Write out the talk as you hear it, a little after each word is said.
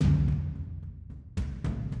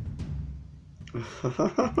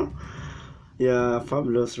Yeah,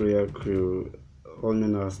 Fabulous Royal Crew, all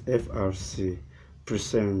known as FRC,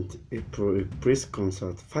 present a praise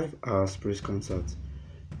concert, 5 hours praise concert,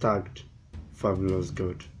 tagged Fabulous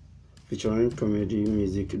God, featuring comedy,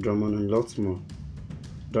 music, drama, and lots more.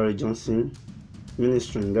 Dory Johnson,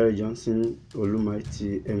 ministering Dory Johnson,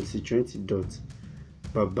 Olumighty, MC 20 Dot,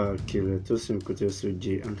 Baba Killer, Tosin Koteso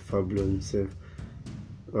J, and Fabulous himself.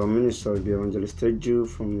 Our minister will be Evangelist Teju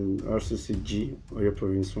from RCCG, Oyo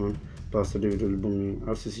Province 1, Pastor David Olubumi,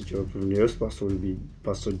 RCCG Oyo Province. The host pastor will be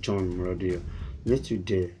Pastor John Muradio. Meet you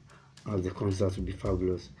there as the concert will be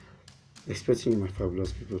fabulous. Expecting my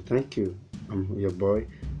fabulous people. Thank you. I'm your boy,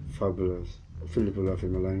 Fabulous. Philip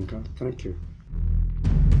Olafim Malanka. Thank you.